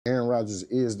Rodgers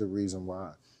is the reason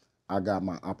why I got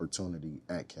my opportunity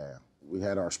at Cal. We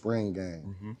had our spring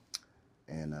game,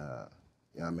 and you know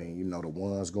what I mean, you know, the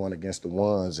ones going against the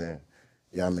ones, and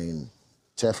you know what I mean,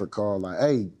 Teffer called like,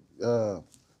 hey,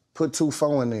 put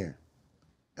 2-4 in there.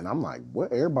 And I'm like,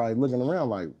 what? Everybody looking around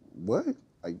like, what?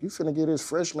 Like, you finna give this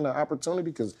freshman an opportunity?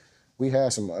 Because we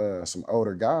had some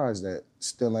older guys that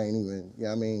still ain't even, you know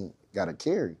what I mean, got a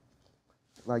carry.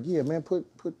 Like, yeah, man, put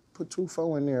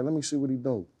 2-4 in there. Let me see what he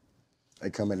do. They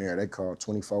come in there, they call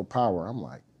 24 power. I'm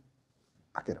like,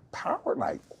 I get a power?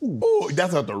 Like, ooh,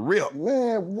 that's at the rip.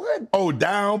 Man, what? Oh,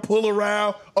 down, pull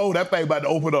around. Oh, that thing about to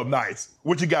open up nice.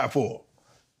 What you got for?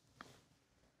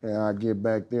 And I get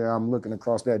back there, I'm looking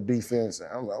across that defense, and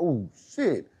I'm like, oh,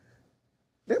 shit.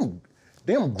 Them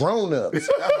grown-ups.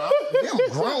 Them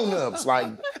grown-ups, like,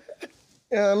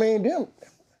 you know what I mean? Them,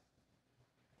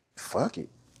 fuck it.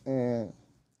 And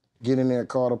get in there,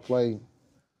 call the play,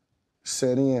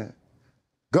 set in,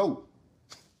 go.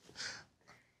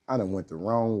 I done went the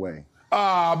wrong way.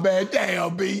 Ah, man,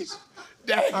 damn, Beast.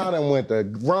 Damn. I done went the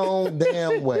wrong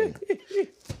damn way.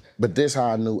 But this how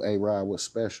I knew A-Rod was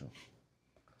special.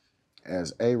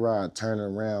 As A-Rod turning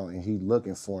around and he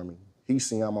looking for me, he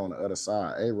see I'm on the other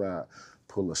side. A-Rod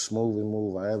pull the smoothest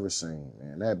move I ever seen,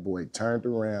 man. That boy turned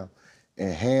around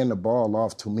and hand the ball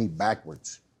off to me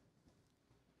backwards.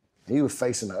 He was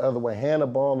facing the other way, hand the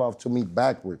ball off to me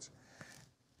backwards.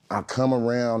 I come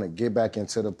around and get back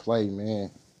into the play, man.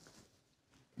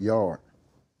 Yard.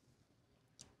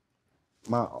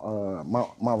 My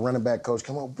running back coach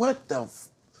come on, what the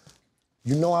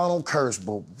you know I don't curse,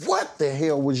 but what the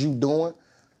hell was you doing?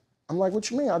 I'm like, what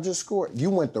you mean? I just scored.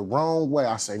 You went the wrong way.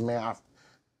 I say, man,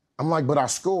 I'm like, but I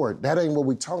scored. That ain't what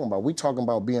we talking about. We talking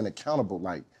about being accountable.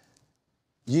 Like,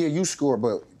 yeah, you scored,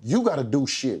 but you got to do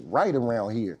shit right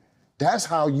around here. That's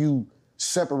how you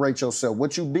separate yourself.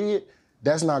 What you did,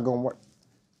 that's not going to work.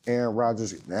 Aaron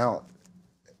Rodgers, now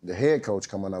the head coach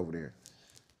coming over there.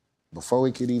 Before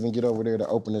he could even get over there to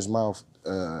open his mouth,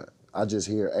 I just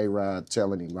hear A-Rod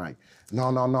telling him, like, no,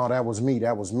 that was me,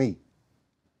 that was me.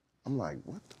 I'm like,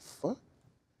 what the fuck?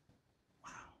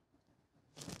 Wow.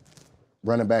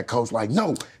 Running back coach like,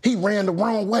 no, he ran the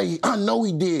wrong way. I know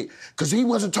he did, because he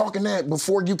wasn't talking that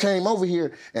before you came over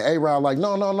here. And A-Rod like,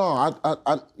 no,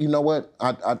 I you know what?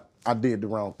 I did the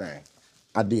wrong thing.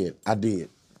 I did. Wow.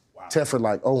 Teffer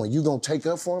like, oh, and you gonna take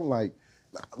up for him? Like,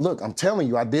 look, I'm telling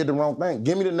you, I did the wrong thing.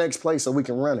 Give me the next play so we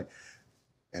can run it.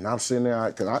 And I'm sitting there,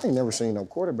 because I ain't never seen no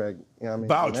quarterback, you know what I mean?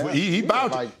 Vouch for he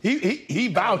vouching. Like, he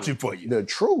vouching for you. The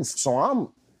truth.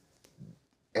 So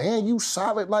and you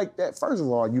solid like that. First of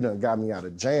all, you done got me out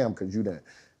of jam because you done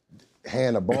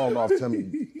hand the ball off to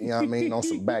me, you know what I mean, on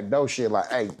some backdoor shit like,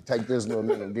 hey, take this little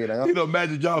nigga and get out. You know,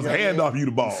 Magic Johnson hand off you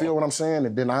the ball. You feel what I'm saying?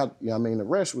 And then you know what I mean, the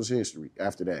rest was history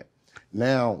after that.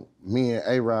 Now, me and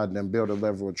A-Rod done build a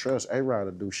level of trust. A-Rod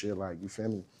will do shit like, you feel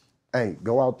me? Hey,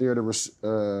 go out there to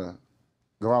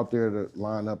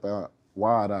line up out,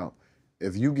 wide out.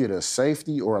 If you get a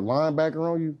safety or a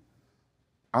linebacker on you,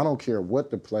 I don't care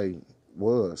what the play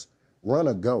was, run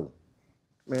or go.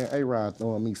 Man, A-Rod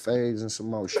throwing me fades and some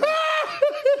more shit.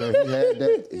 He had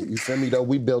that, you feel me though?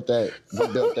 We built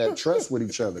that trust with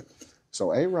each other.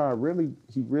 So A-Rod really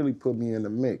put me in the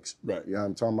mix. Right. You know what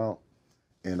I'm talking about?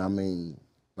 And I mean,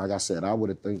 like I said, I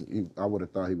would have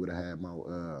thought he would have had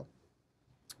more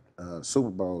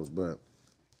Super Bowls, but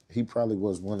he probably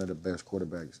was one of the best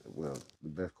quarterbacks, well, the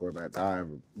best quarterback I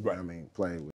ever, played with.